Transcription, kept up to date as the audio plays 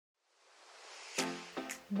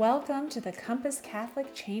Welcome to the Compass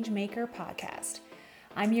Catholic Changemaker podcast.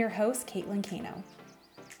 I'm your host, Caitlin Cano.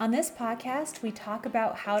 On this podcast, we talk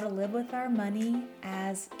about how to live with our money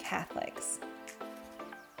as Catholics.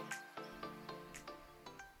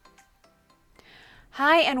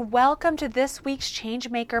 Hi, and welcome to this week's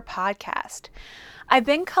Changemaker podcast. I've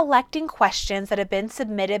been collecting questions that have been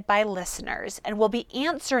submitted by listeners, and we'll be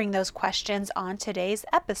answering those questions on today's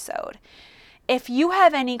episode. If you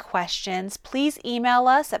have any questions, please email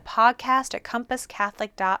us at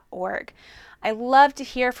podcast@compasscatholic.org. I love to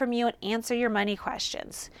hear from you and answer your money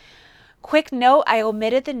questions. Quick note, I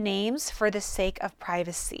omitted the names for the sake of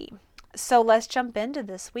privacy. So let's jump into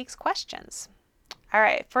this week's questions. All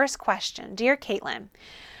right, first question. Dear Caitlin,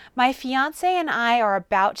 my fiance and I are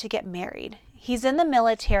about to get married. He's in the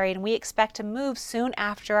military and we expect to move soon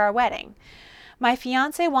after our wedding. My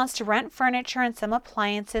fiance wants to rent furniture and some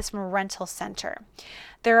appliances from a rental center.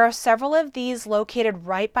 There are several of these located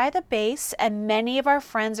right by the base, and many of our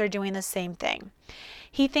friends are doing the same thing.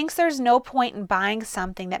 He thinks there's no point in buying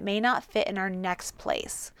something that may not fit in our next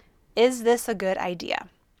place. Is this a good idea?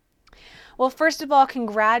 Well, first of all,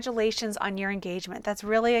 congratulations on your engagement. That's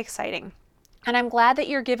really exciting. And I'm glad that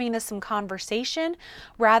you're giving this some conversation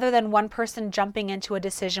rather than one person jumping into a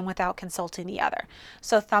decision without consulting the other.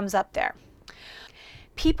 So thumbs up there.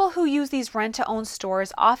 People who use these rent-to-own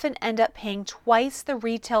stores often end up paying twice the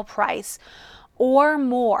retail price or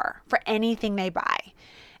more for anything they buy.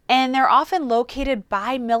 And they're often located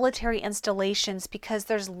by military installations because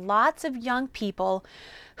there's lots of young people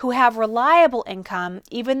who have reliable income,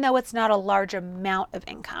 even though it's not a large amount of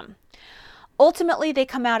income. Ultimately, they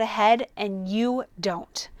come out ahead and you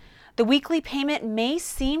don't. The weekly payment may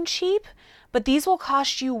seem cheap, but these will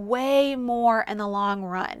cost you way more in the long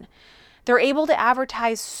run. They're able to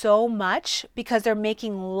advertise so much because they're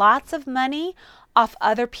making lots of money off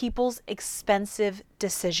other people's expensive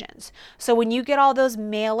decisions. So when you get all those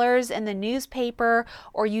mailers in the newspaper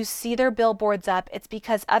or you see their billboards up, it's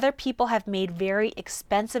because other people have made very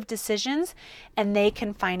expensive decisions and they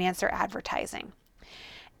can finance their advertising.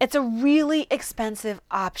 It's a really expensive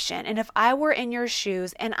option. And if I were in your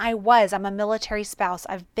shoes, and I'm a military spouse.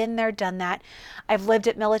 I've been there, done that. I've lived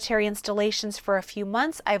at military installations for a few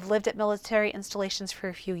months. I've lived at military installations for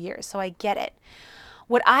a few years. So I get it.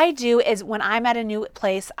 What I do is when I'm at a new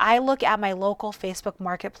place, I look at my local Facebook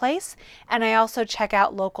marketplace and I also check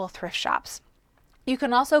out local thrift shops. You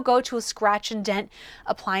can also go to a scratch and dent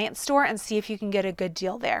appliance store and see if you can get a good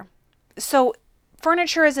deal there. So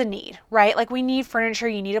furniture is a need, right? Like we need furniture,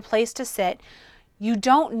 you need a place to sit. You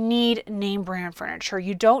don't need name brand furniture.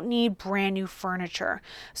 You don't need brand new furniture.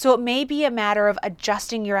 So it may be a matter of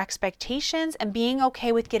adjusting your expectations and being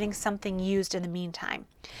okay with getting something used in the meantime.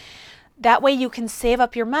 That way you can save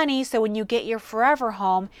up your money so when you get your forever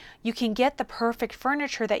home, you can get the perfect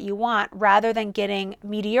furniture that you want rather than getting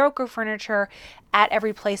mediocre furniture at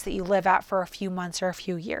every place that you live at for a few months or a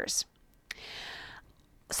few years.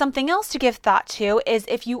 Something else to give thought to is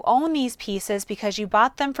if you own these pieces because you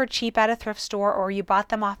bought them for cheap at a thrift store or you bought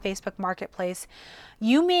them off Facebook Marketplace,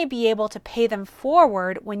 you may be able to pay them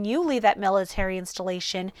forward when you leave that military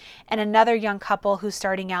installation and another young couple who's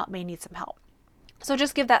starting out may need some help. So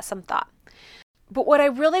just give that some thought. But what I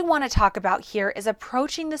really want to talk about here is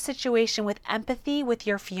approaching the situation with empathy with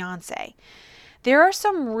your fiance. There are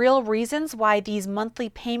some real reasons why these monthly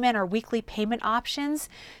payment or weekly payment options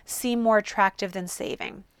seem more attractive than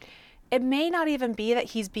saving. It may not even be that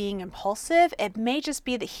he's being impulsive. It may just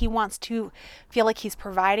be that he wants to feel like he's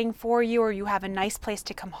providing for you or you have a nice place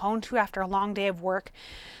to come home to after a long day of work.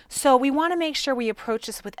 So we want to make sure we approach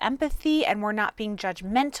this with empathy and we're not being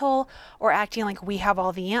judgmental or acting like we have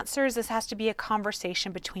all the answers. This has to be a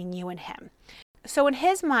conversation between you and him. So in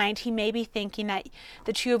his mind, he may be thinking that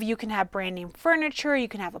the two of you can have brand name furniture, you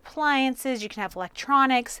can have appliances, you can have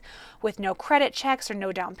electronics with no credit checks or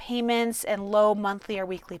no down payments and low monthly or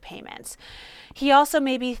weekly payments. He also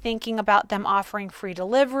may be thinking about them offering free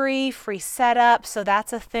delivery, free setup. So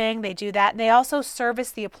that's a thing. They do that. They also service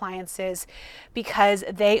the appliances because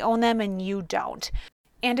they own them and you don't.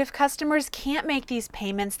 And if customers can't make these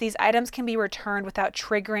payments, these items can be returned without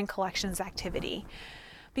triggering collections activity.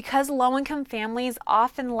 Because low-income families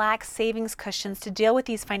often lack savings cushions to deal with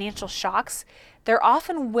these financial shocks, they're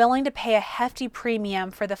often willing to pay a hefty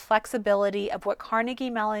premium for the flexibility of what Carnegie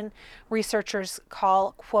Mellon researchers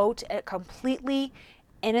call, quote, a completely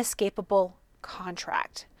inescapable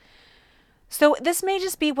contract. So this may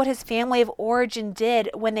just be what his family of origin did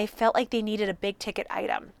when they felt like they needed a big ticket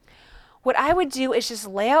item. What I would do is just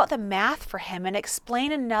lay out the math for him and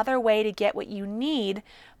explain another way to get what you need,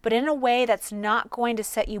 but in a way that's not going to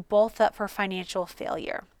set you both up for financial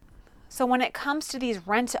failure. So when it comes to these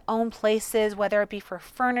rent-to-own places, whether it be for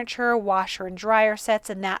furniture, washer and dryer sets,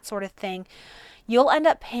 and that sort of thing, you'll end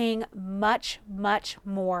up paying much, much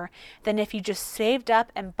more than if you just saved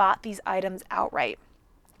up and bought these items outright.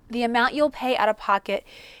 The amount you'll pay out of pocket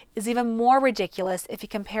is even more ridiculous if you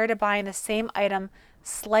compare to buying the same item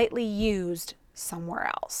slightly used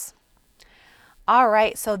somewhere else. All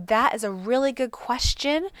right, so that is a really good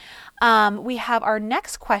question. We have our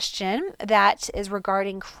next question that is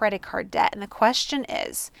regarding credit card debt. And the question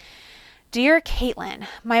is, Dear Caitlin,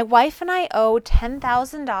 my wife and I owe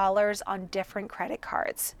 $10,000 on different credit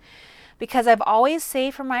cards. Because I've always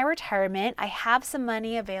saved for my retirement, I have some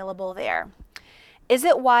money available there. Is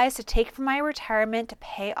it wise to take from my retirement to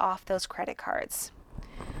pay off those credit cards?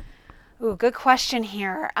 Ooh, good question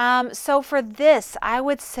here. So for this, I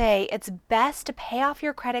would say it's best to pay off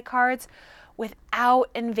your credit cards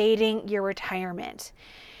without invading your retirement.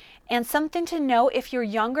 And something to note, if you're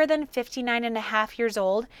younger than 59 and a half years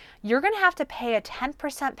old, you're going to have to pay a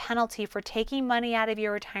 10% penalty for taking money out of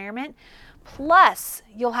your retirement. Plus,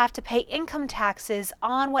 you'll have to pay income taxes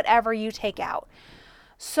on whatever you take out.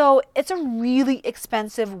 So it's a really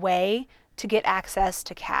expensive way to get access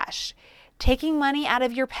to cash. Taking money out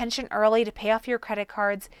of your pension early to pay off your credit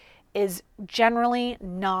cards is generally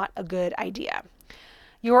not a good idea.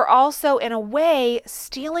 You're also, in a way,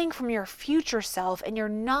 stealing from your future self, and you're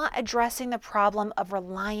not addressing the problem of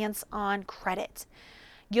reliance on credit.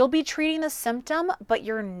 You'll be treating the symptom, but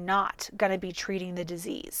you're not going to be treating the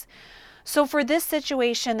disease. So for this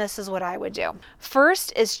situation, this is what I would do.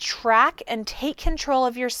 First is track and take control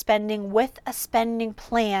of your spending with a spending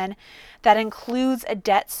plan that includes a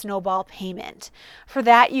debt snowball payment. For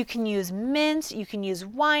that, you can use Mint, you can use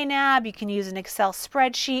YNAB, you can use an Excel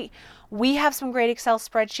spreadsheet. We have some great Excel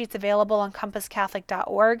spreadsheets available on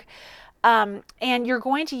compasscatholic.org. And you're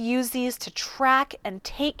going to use these to track and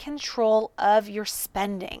take control of your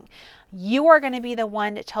spending. You are going to be the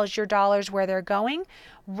one that tells your dollars where they're going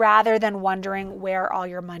rather than wondering where all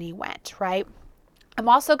your money went, right? I'm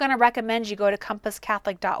also going to recommend you go to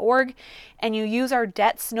compasscatholic.org and you use our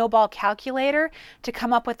debt snowball calculator to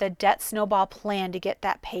come up with a debt snowball plan to get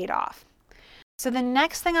that paid off. So the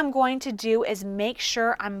next thing I'm going to do is make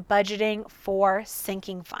sure I'm budgeting for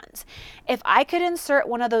sinking funds. If I could insert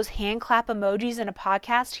one of those hand clap emojis in a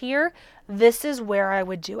podcast here, this is where I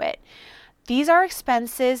would do it. These are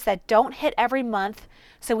expenses that don't hit every month,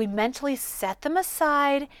 so we mentally set them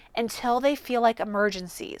aside until they feel like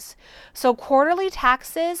emergencies. So quarterly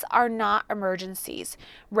taxes are not emergencies.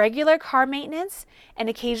 Regular car maintenance and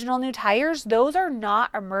occasional new tires, those are not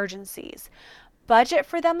emergencies. Budget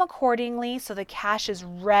for them accordingly so the cash is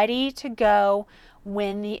ready to go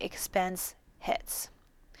when the expense hits.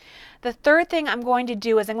 The third thing I'm going to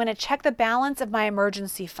do is I'm going to check the balance of my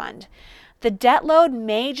emergency fund. The debt load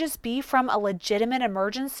may just be from a legitimate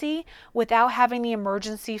emergency without having the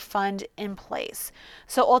emergency fund in place.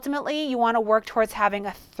 So ultimately, you want to work towards having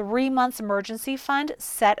a 3-month emergency fund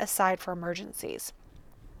set aside for emergencies.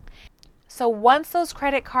 So once those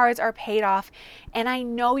credit cards are paid off, and I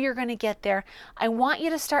know you're going to get there, I want you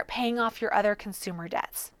to start paying off your other consumer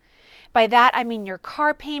debts. By that, I mean your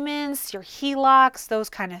car payments, your HELOCs, those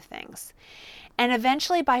kind of things. And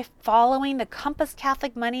eventually, by following the Compass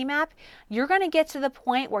Catholic Money Map, you're going to get to the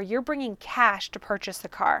point where you're bringing cash to purchase the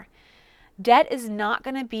car. Debt is not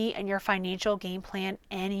going to be in your financial game plan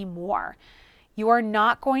anymore. You are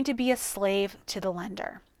not going to be a slave to the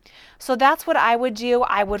lender. So that's what I would do.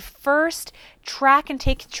 I would first track and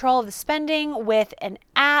take control of the spending with an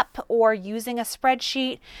app or using a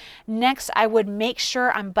spreadsheet. Next, I would make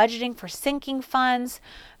sure I'm budgeting for sinking funds.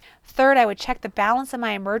 Third, I would check the balance of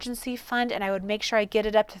my emergency fund and I would make sure I get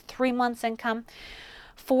it up to 3 months income.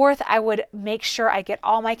 Fourth, I would make sure I get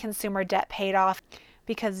all my consumer debt paid off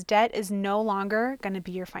because debt is no longer going to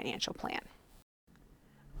be your financial plan.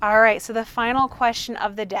 All right, so the final question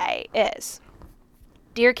of the day is,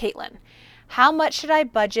 Dear Caitlin, how much should I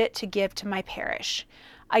budget to give to my parish?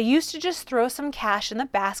 I used to just throw some cash in the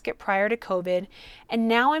basket prior to COVID, and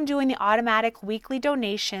now I'm doing the automatic weekly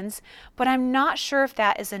donations, but I'm not sure if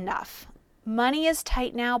that is enough. Money is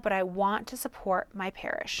tight now, but I want to support my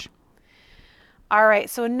parish. All right,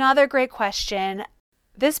 so another great question.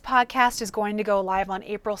 This podcast is going to go live on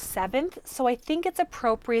April 7th, so I think it's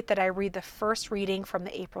appropriate that I read the first reading from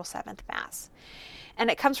the April 7th Mass. And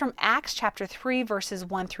it comes from Acts chapter 3, verses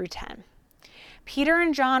 1 through 10. Peter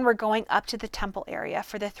and John were going up to the temple area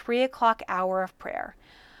for the 3 o'clock hour of prayer.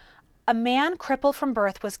 A man crippled from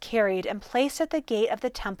birth was carried and placed at the gate of the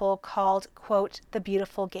temple called, quote, the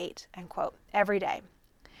Beautiful Gate, end quote, every day,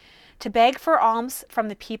 to beg for alms from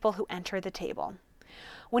the people who entered the table.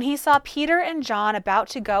 When he saw Peter and John about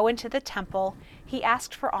to go into the temple, he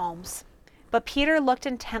asked for alms. But Peter looked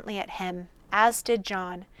intently at him, as did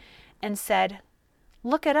John, and said,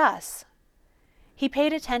 "Look at us." He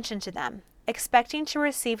paid attention to them, expecting to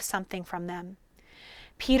receive something from them.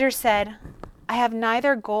 Peter said, "I have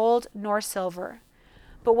neither gold nor silver,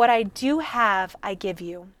 but what I do have I give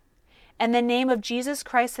you. In the name of Jesus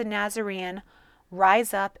Christ the Nazarene,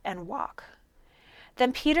 rise up and walk."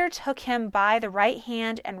 Then Peter took him by the right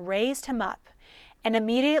hand and raised him up, and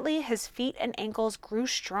immediately his feet and ankles grew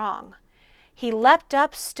strong. He leapt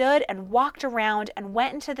up, stood, and walked around, and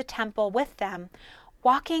went into the temple with them,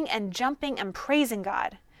 walking and jumping and praising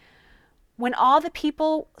God. When all the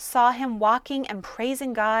people saw him walking and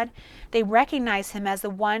praising God, they recognized him as the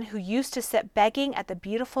one who used to sit begging at the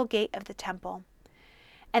beautiful gate of the temple.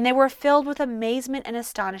 And they were filled with amazement and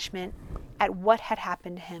astonishment at what had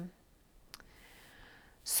happened to him.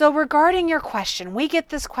 So regarding your question, we get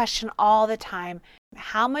this question all the time.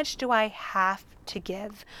 How much do I have to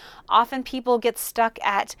give? Often people get stuck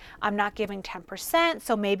at, I'm not giving 10%,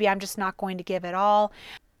 so maybe I'm just not going to give at all.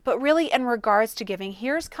 But really, in regards to giving,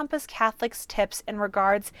 here's Compass Catholic's tips in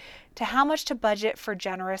regards to how much to budget for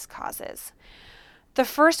generous causes. The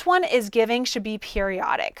first one is giving should be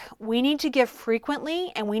periodic. We need to give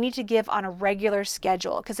frequently, and we need to give on a regular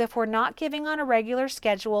schedule, because if we're not giving on a regular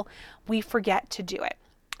schedule, we forget to do it.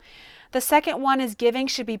 The second one is giving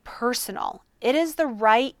should be personal. It is the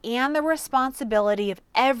right and the responsibility of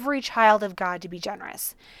every child of God to be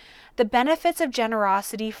generous. The benefits of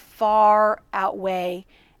generosity far outweigh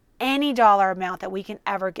any dollar amount that we can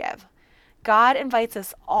ever give. God invites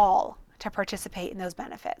us all to participate in those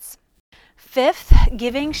benefits. Fifth,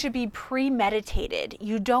 giving should be premeditated.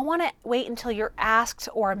 You don't want to wait until you're asked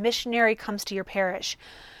or a missionary comes to your parish.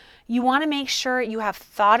 You want to make sure you have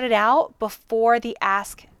thought it out before the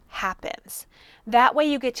ask happens. That way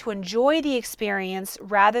you get to enjoy the experience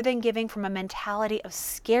rather than giving from a mentality of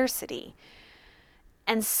scarcity.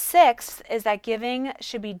 And sixth is that giving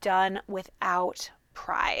should be done without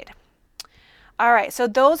pride. All right, so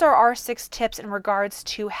those are our 6 tips in regards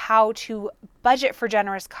to how to budget for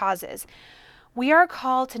generous causes. We are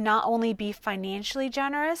called to not only be financially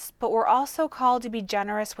generous, but we're also called to be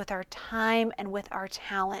generous with our time and with our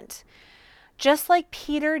talent. Just like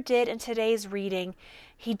Peter did in today's reading,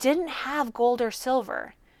 he didn't have gold or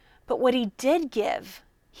silver, but what he did give,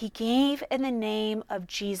 he gave in the name of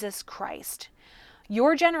Jesus Christ.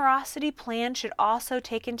 Your generosity plan should also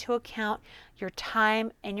take into account your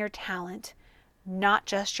time and your talent, not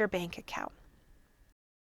just your bank account.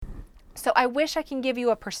 So I wish I can give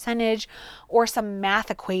you a percentage or some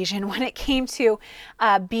math equation when it came to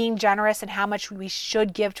being generous and how much we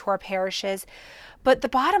should give to our parishes. But the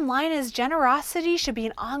bottom line is generosity should be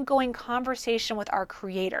an ongoing conversation with our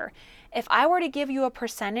Creator. If I were to give you a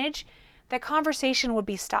percentage, that conversation would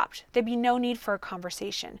be stopped. There'd be no need for a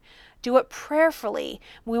conversation. Do it prayerfully.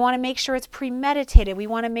 We want to make sure it's premeditated. We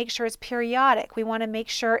want to make sure it's periodic. We want to make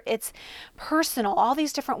sure it's personal. All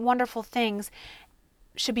these different wonderful things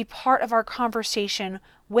should be part of our conversation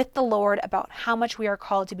with the Lord about how much we are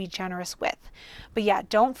called to be generous with. But yeah,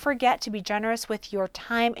 don't forget to be generous with your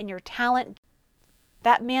time and your talent.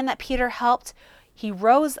 That man that Peter helped, he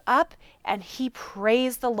rose up and he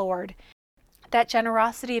praised the Lord. That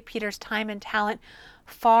generosity of Peter's time and talent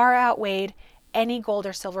far outweighed any gold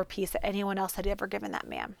or silver piece that anyone else had ever given that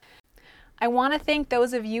man. I want to thank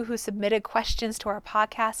those of you who submitted questions to our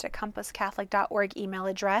podcast at compasscatholic.org email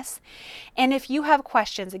address. And if you have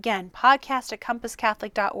questions, again,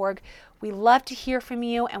 podcast@compasscatholic.org. We love to hear from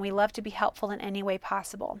you and we love to be helpful in any way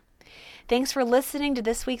possible. Thanks for listening to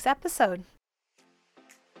this week's episode.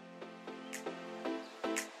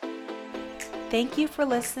 Thank you for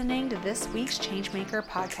listening to this week's Changemaker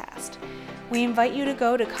podcast. We invite you to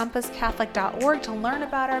go to compasscatholic.org to learn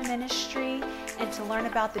about our ministry and to learn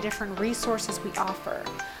about the different resources we offer.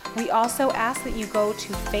 We also ask that you go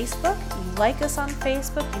to Facebook, you like us on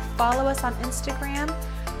Facebook, you follow us on Instagram,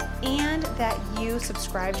 and that you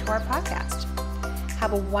subscribe to our podcast.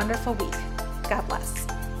 Have a wonderful week. God bless.